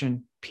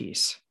 determination,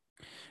 peace.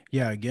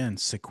 Yeah, again,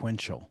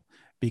 sequential,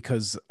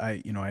 because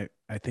I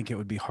I think it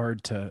would be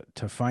hard to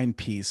find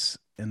peace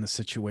in the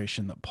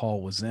situation that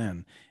Paul was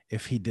in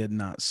if he did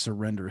not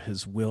surrender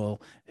his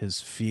will, his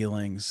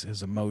feelings,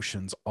 his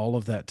emotions, all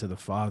of that to the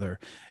Father,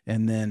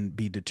 and then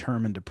be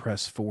determined to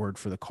press forward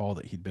for the call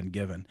that he'd been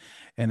given.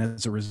 And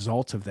as a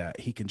result of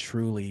that, he can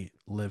truly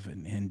live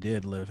and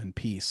did live in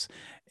peace.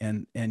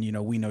 And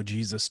we know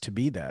Jesus to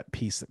be that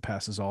peace that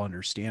passes all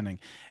understanding.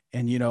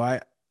 And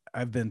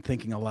I've been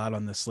thinking a lot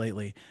on this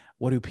lately.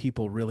 What do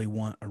people really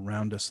want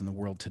around us in the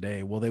world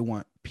today? Well, they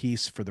want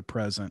peace for the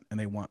present and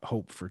they want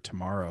hope for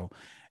tomorrow.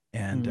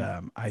 And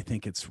I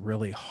think it's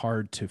really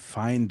hard to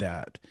find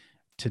that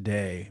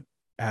today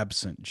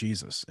absent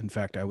Jesus. In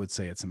fact, I would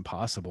say it's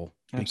impossible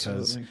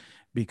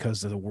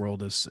because of the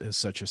world is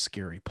such a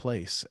scary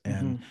place.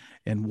 And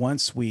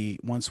once we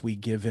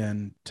give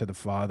in to the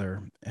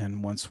Father,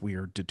 and once we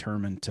are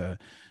determined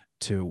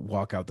to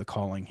walk out the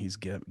calling he's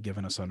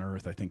given us on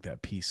earth, I think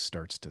that peace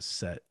starts to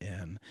set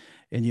in.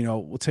 And,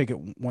 we'll take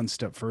it one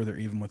step further,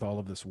 even with all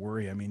of this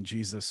worry. I mean,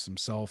 Jesus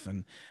himself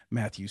in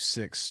Matthew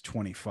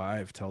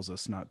 6:25 tells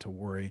us not to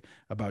worry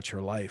about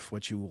your life,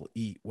 what you will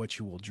eat, what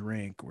you will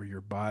drink, or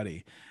your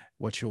body,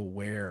 what you'll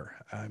wear.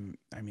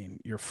 I mean,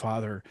 your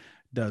Father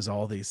does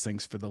all these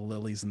things for the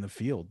lilies in the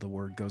field, the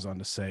word goes on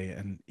to say,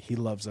 and he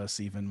loves us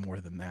even more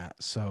than that.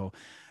 So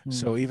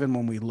even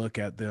when we look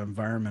at the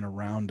environment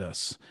around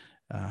us,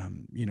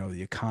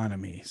 the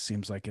economy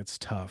seems like it's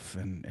tough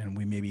and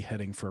we may be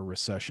heading for a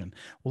recession.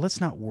 Well, let's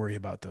not worry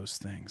about those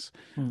things.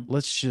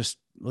 Let's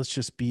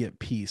just be at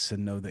peace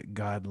and know that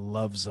God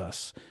loves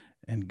us,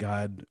 and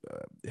God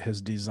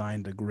has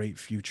designed a great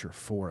future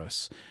for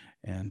us,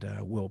 and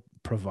will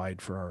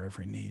provide for our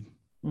every need.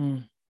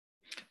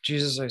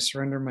 Jesus, I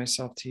surrender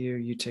myself to you.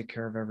 You take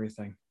care of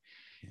everything.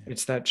 Yeah.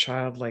 It's that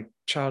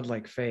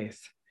childlike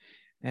faith.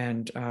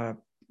 And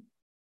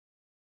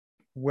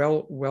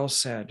well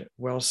said.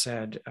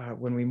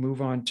 When we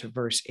move on to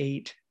verse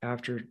 8,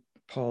 after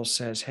Paul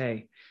says,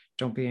 hey,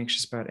 don't be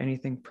anxious about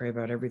anything, pray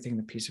about everything.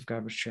 The peace of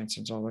God, which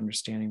transcends all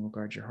understanding, will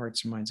guard your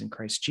hearts and minds in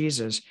Christ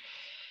Jesus.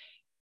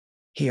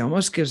 He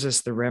almost gives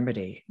us the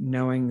remedy,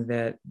 knowing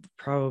that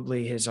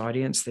probably his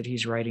audience that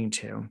he's writing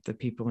to, the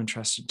people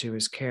entrusted to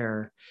his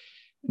care,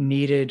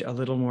 needed a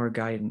little more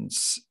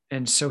guidance.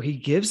 And so he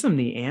gives them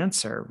the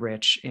answer,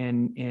 Rich,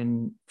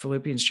 in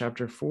Philippians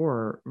chapter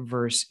 4,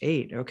 verse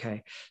 8.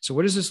 Okay, so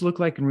what does this look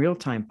like in real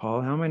time,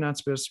 Paul? How am I not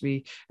supposed to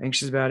be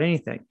anxious about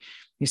anything?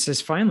 He says,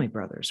 finally,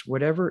 brothers,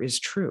 whatever is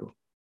true,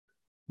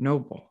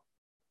 noble,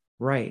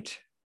 right,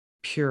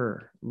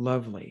 pure,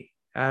 lovely,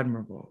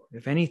 admirable,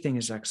 if anything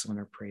is excellent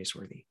or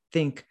praiseworthy,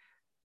 think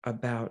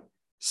about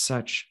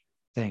such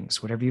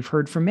things. Whatever you've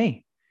heard from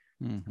me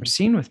or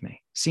seen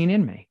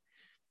in me,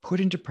 put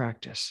into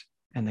practice,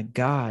 and the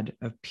God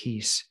of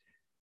peace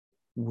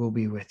will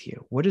be with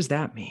you. What does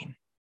that mean?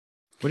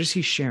 What is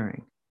he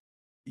sharing?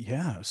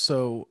 Yeah.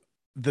 So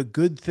the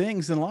good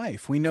things in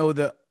life, we know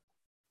that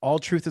all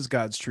truth is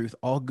God's truth.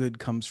 All good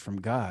comes from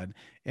God.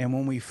 And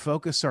when we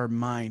focus our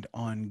mind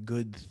on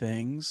good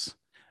things,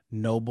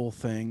 noble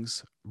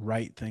things,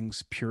 right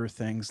things, pure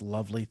things,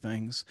 lovely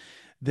things,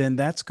 then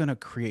that's going to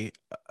create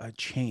a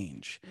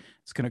change.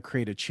 It's going to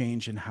create a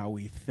change in how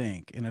we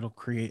think, and it'll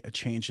create a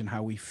change in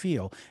how we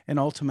feel, and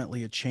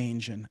ultimately a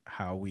change in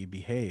how we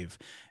behave.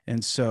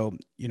 And so,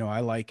 I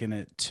liken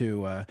it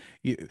to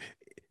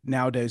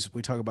nowadays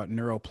we talk about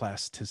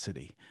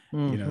neuroplasticity.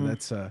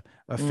 That's a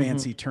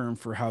fancy term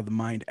for how the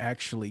mind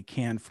actually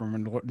can, from a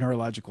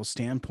neurological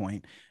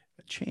standpoint,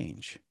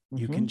 change.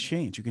 You can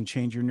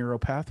change your neural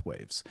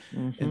pathways.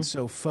 And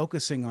so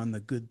focusing on the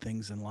good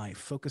things in life,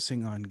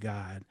 focusing on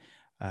God,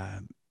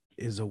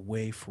 is a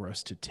way for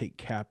us to take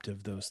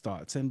captive those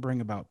thoughts and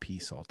bring about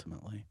peace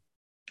ultimately.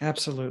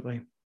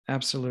 Absolutely.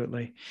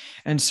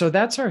 And so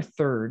that's our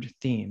third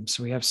theme.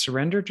 So we have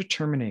surrender,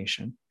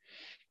 determination.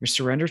 Your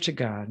surrender to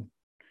God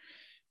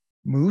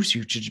moves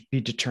you to be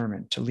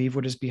determined to leave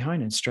what is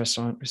behind and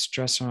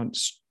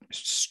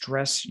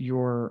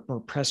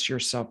press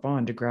yourself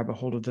on to grab a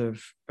hold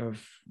of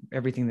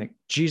everything that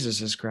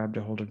Jesus has grabbed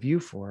a hold of you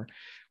for,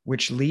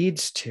 which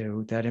leads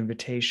to that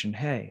invitation.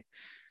 Hey,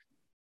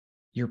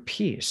 your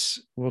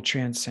peace will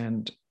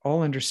transcend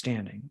all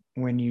understanding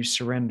when you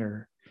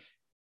surrender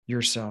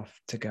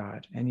yourself to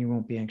God, and you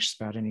won't be anxious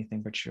about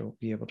anything, but you'll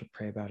be able to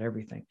pray about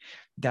everything.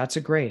 That's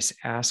a grace.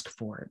 Ask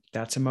for it.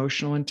 That's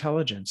emotional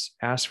intelligence.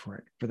 Ask for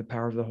it, for the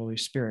power of the Holy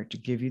Spirit to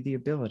give you the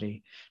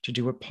ability to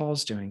do what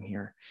Paul's doing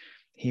here.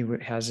 He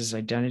has his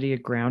identity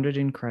grounded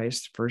in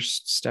Christ.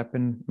 First step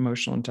in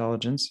emotional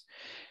intelligence.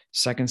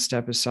 Second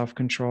step is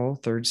self-control.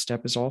 Third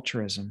step is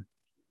altruism,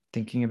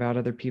 thinking about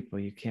other people.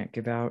 You can't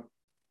give out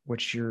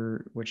what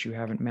you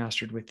haven't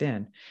mastered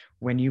within.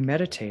 When you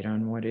meditate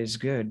on what is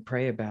good,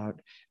 pray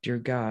about, dear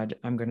God,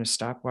 I'm going to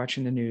stop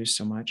watching the news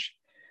so much.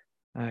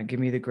 Give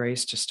me the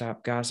grace to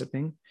stop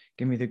gossiping.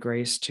 Give me the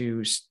grace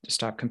to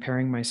stop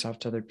comparing myself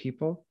to other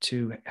people,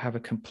 to have a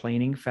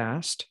complaining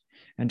fast,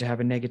 and to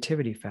have a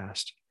negativity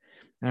fast.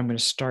 And I'm going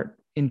to start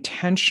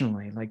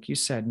intentionally, like you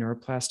said,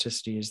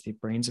 neuroplasticity is the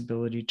brain's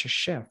ability to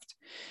shift.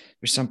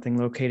 There's something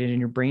located in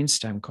your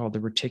brainstem called the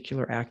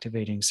reticular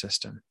activating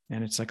system.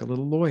 And it's like a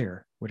little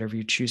lawyer. Whatever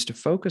you choose to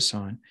focus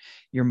on,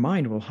 your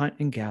mind will hunt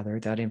and gather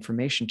that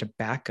information to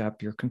back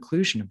up your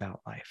conclusion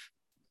about life,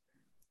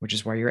 which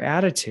is why your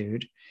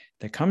attitude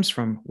that comes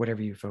from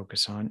whatever you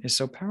focus on is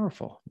so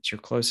powerful. It's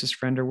your closest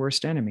friend or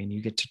worst enemy, and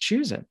you get to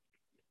choose it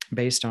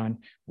based on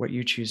what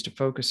you choose to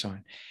focus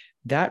on.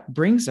 That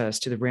brings us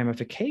to the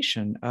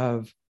ramification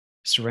of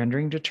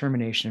surrendering,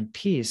 determination, and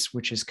peace,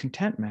 which is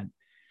contentment.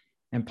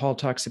 And Paul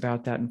talks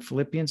about that in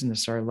Philippians, and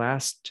this is our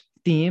last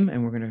theme,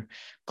 and we're going to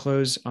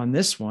close on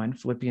this one,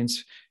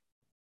 Philippians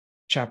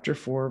chapter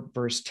 4,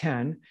 verse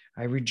 10.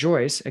 I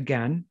rejoice,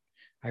 again,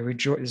 I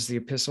rejoice, this is the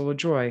epistle of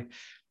joy.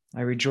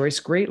 I rejoice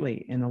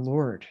greatly in the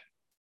Lord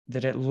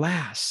that at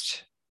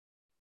last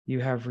you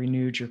have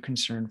renewed your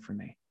concern for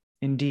me.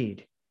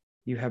 Indeed,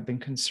 you have been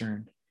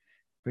concerned,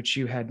 but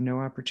you had no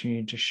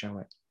opportunity to show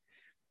it.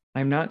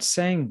 I'm not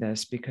saying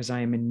this because I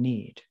am in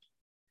need,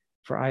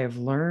 for I have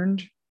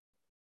learned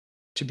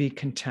to be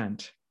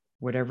content,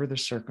 whatever the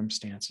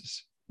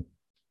circumstances.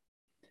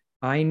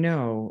 I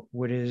know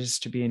what it is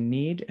to be in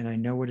need, and I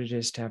know what it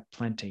is to have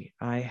plenty.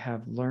 I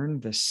have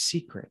learned the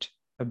secret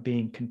of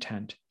being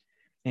content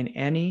in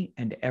any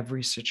and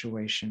every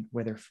situation,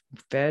 whether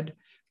fed,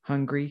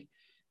 hungry,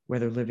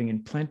 whether living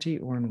in plenty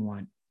or in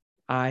want.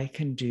 I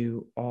can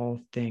do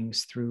all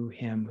things through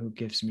him who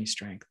gives me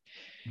strength.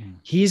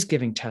 He's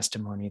giving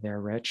testimony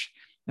there, Rich,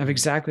 of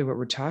exactly what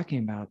we're talking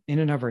about. In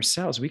and of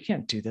ourselves, we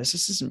can't do this.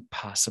 This isn't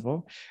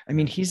possible. I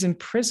mean, he's in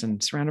prison,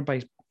 surrounded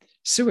by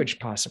sewage,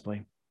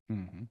 possibly.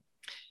 Mm-hmm.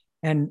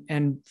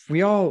 And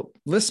we all,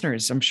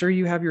 listeners, I'm sure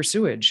you have your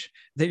sewage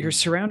that you're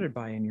surrounded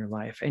by in your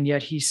life. And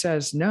yet he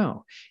says,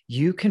 no,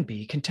 you can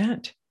be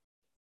content.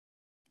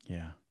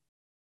 Yeah.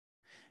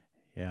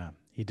 Yeah,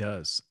 he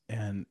does.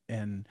 And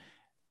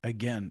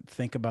again,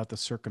 think about the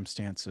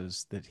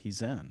circumstances that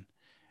he's in.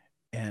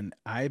 And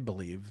I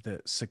believe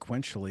that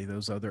sequentially,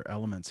 those other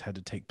elements had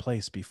to take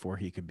place before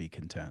he could be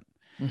content.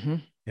 Mm-hmm.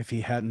 If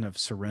he hadn't have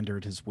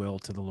surrendered his will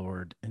to the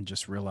Lord and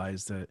just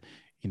realized that,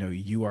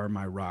 you are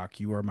my rock,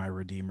 you are my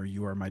redeemer,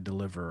 you are my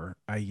deliverer,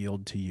 I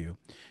yield to you.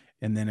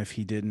 And then if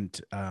he didn't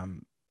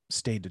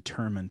stay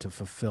determined to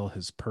fulfill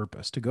his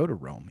purpose, to go to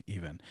Rome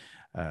even,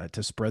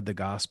 to spread the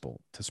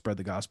gospel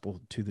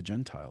to the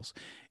Gentiles,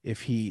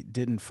 if he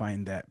didn't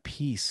find that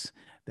peace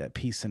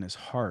in his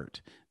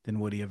heart, then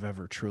would he have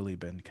ever truly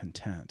been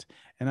content?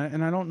 And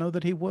I don't know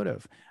that he would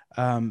have.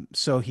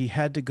 So he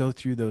had to go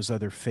through those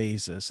other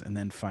phases and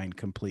then find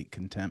complete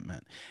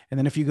contentment. And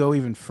then if you go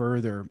even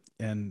further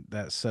in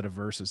that set of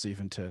verses,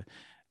 even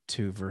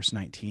to verse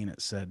 19,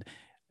 it said,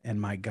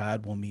 and my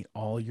God will meet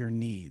all your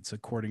needs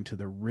according to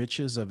the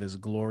riches of his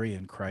glory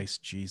in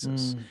Christ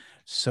Jesus.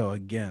 So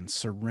again,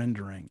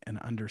 surrendering and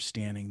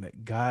understanding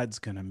that God's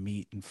going to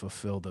meet and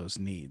fulfill those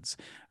needs.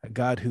 A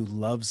God who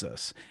loves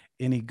us.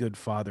 Any good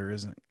father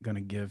isn't going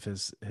to give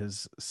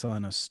his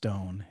son a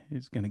stone.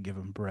 He's going to give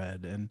him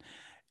bread. And,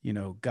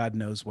 God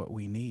knows what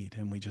we need,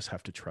 and we just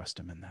have to trust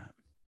him in that.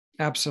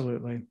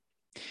 Absolutely.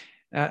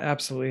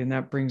 Absolutely. And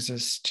that brings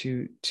us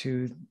to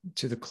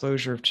the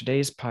closure of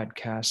today's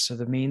podcast. So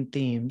the main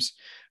themes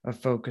of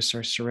focus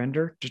are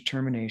surrender,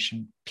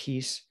 determination,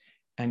 peace,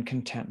 and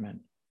contentment.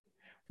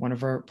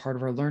 Part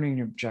of our learning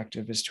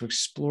objective is to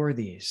explore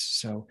these.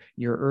 So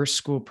your Earth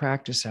School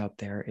practice out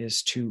there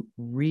is to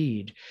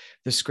read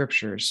the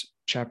scriptures,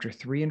 chapter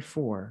 3 and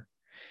 4,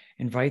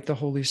 invite the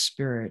Holy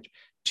Spirit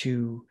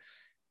to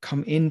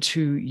come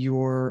into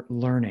your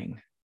learning,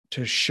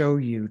 to show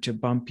you, to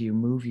bump you,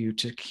 move you,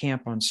 to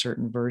camp on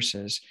certain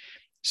verses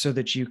so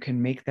that you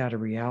can make that a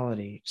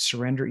reality.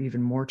 Surrender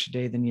even more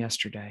today than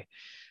yesterday.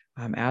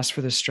 Ask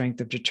for the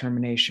strength of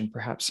determination.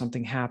 Perhaps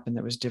something happened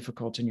that was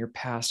difficult in your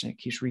past and it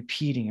keeps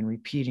repeating and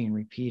repeating and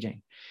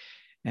repeating,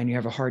 and you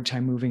have a hard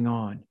time moving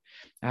on.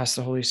 Ask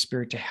the Holy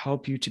Spirit to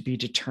help you to be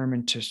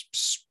determined to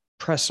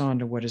press on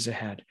to what is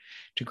ahead,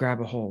 to grab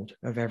a hold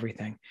of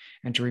everything,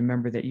 and to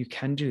remember that you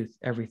can do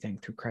everything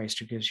through Christ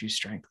who gives you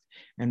strength.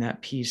 And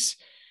that peace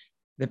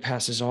that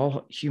passes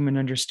all human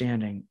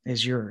understanding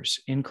is yours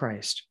in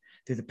Christ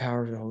through the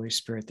power of the Holy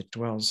Spirit that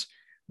dwells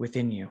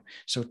within you.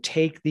 So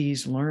take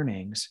these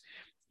learnings,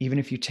 even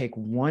if you take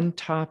one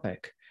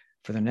topic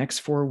for the next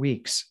 4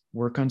 weeks,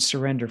 work on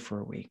surrender for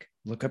a week,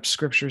 look up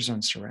scriptures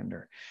on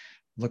surrender,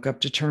 look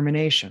up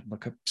determination,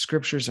 look up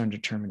scriptures on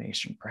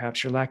determination.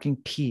 Perhaps you're lacking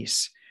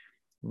peace.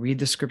 Read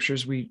the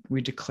scriptures we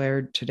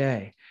declared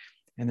today,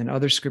 and then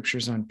other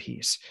scriptures on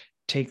peace.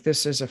 Take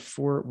this as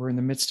we're in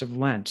the midst of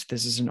Lent.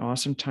 This is an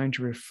awesome time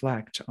to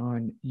reflect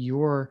on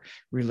your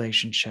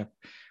relationship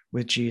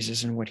with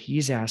Jesus and what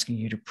he's asking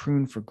you to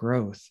prune for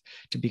growth,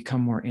 to become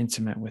more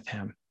intimate with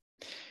him.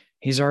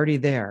 He's already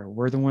there.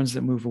 We're the ones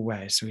that move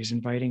away. So he's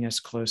inviting us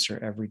closer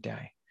every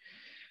day.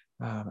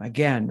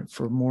 Again,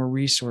 for more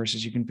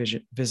resources, you can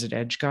visit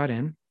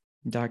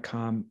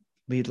edgegodin.com,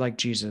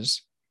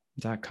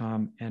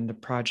 leadlikejesus.com, and the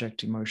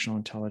Project Emotional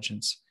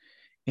Intelligence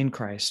in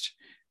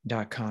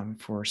Christ.com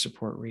for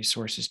support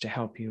resources to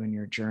help you in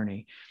your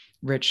journey.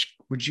 Rich,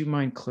 would you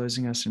mind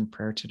closing us in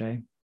prayer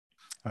today?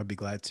 I'd be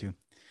glad to.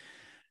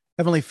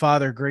 Heavenly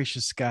Father,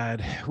 gracious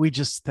God, we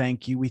just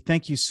thank you. We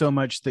thank you so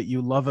much that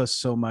you love us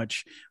so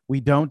much. We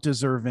don't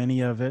deserve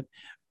any of it,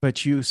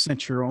 but you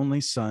sent your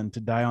only son to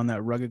die on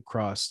that rugged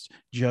cross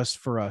just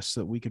for us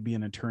so that we could be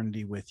in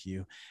eternity with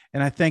you.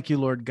 And I thank you,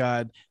 Lord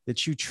God,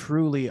 that you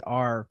truly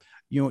are.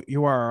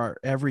 You are our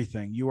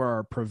everything. You are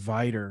our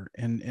provider,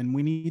 and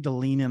we need to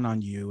lean in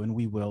on you, and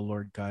we will,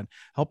 Lord God.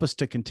 Help us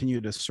to continue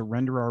to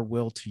surrender our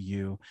will to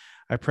you.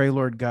 I pray,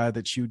 Lord God,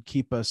 that you would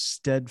keep us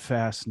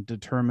steadfast and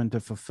determined to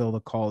fulfill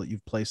the call that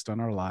you've placed on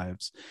our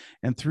lives.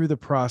 And through the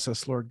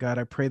process, Lord God,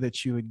 I pray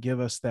that you would give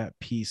us that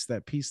peace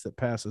that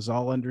passes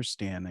all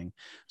understanding,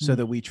 so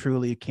that we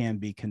truly can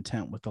be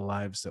content with the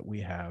lives that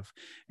we have.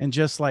 And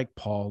just like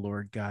Paul,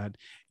 Lord God,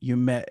 you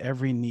met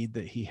every need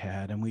that he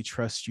had, and we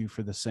trust you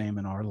for the same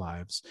in our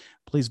lives.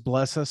 Please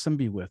bless us and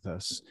be with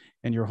us.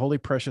 In your holy,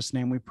 precious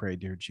name we pray,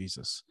 dear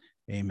Jesus.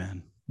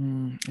 Amen.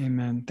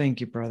 Amen.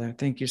 Thank you, brother.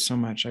 Thank you so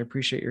much. I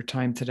appreciate your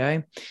time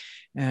today.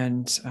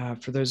 And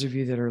for those of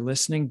you that are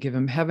listening, give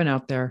them heaven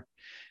out there.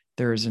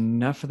 There is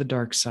enough of the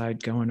dark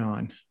side going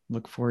on.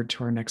 Look forward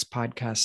to our next podcast.